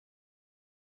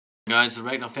Guys, the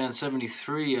Ragnar Fan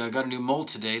 73 got a new mold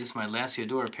today. This is my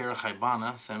Lasiodora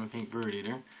parahybana salmon pink bird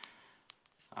eater.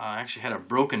 I actually had a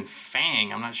broken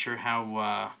fang. I'm not sure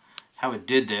how it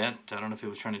did that. I don't know if it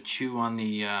was trying to chew on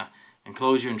the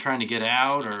enclosure and trying to get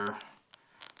out, or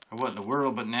what in the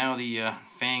world. But now the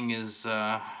fang is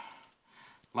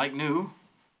like new.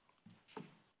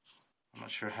 I'm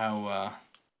not sure how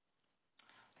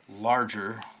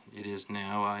larger it is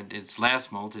now. Its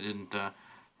last molt, it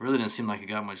really didn't seem like it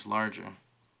got much larger,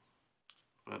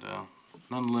 but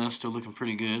nonetheless still looking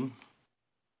pretty good.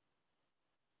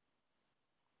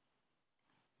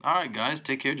 Alright guys,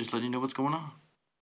 take care, just letting you know what's going on.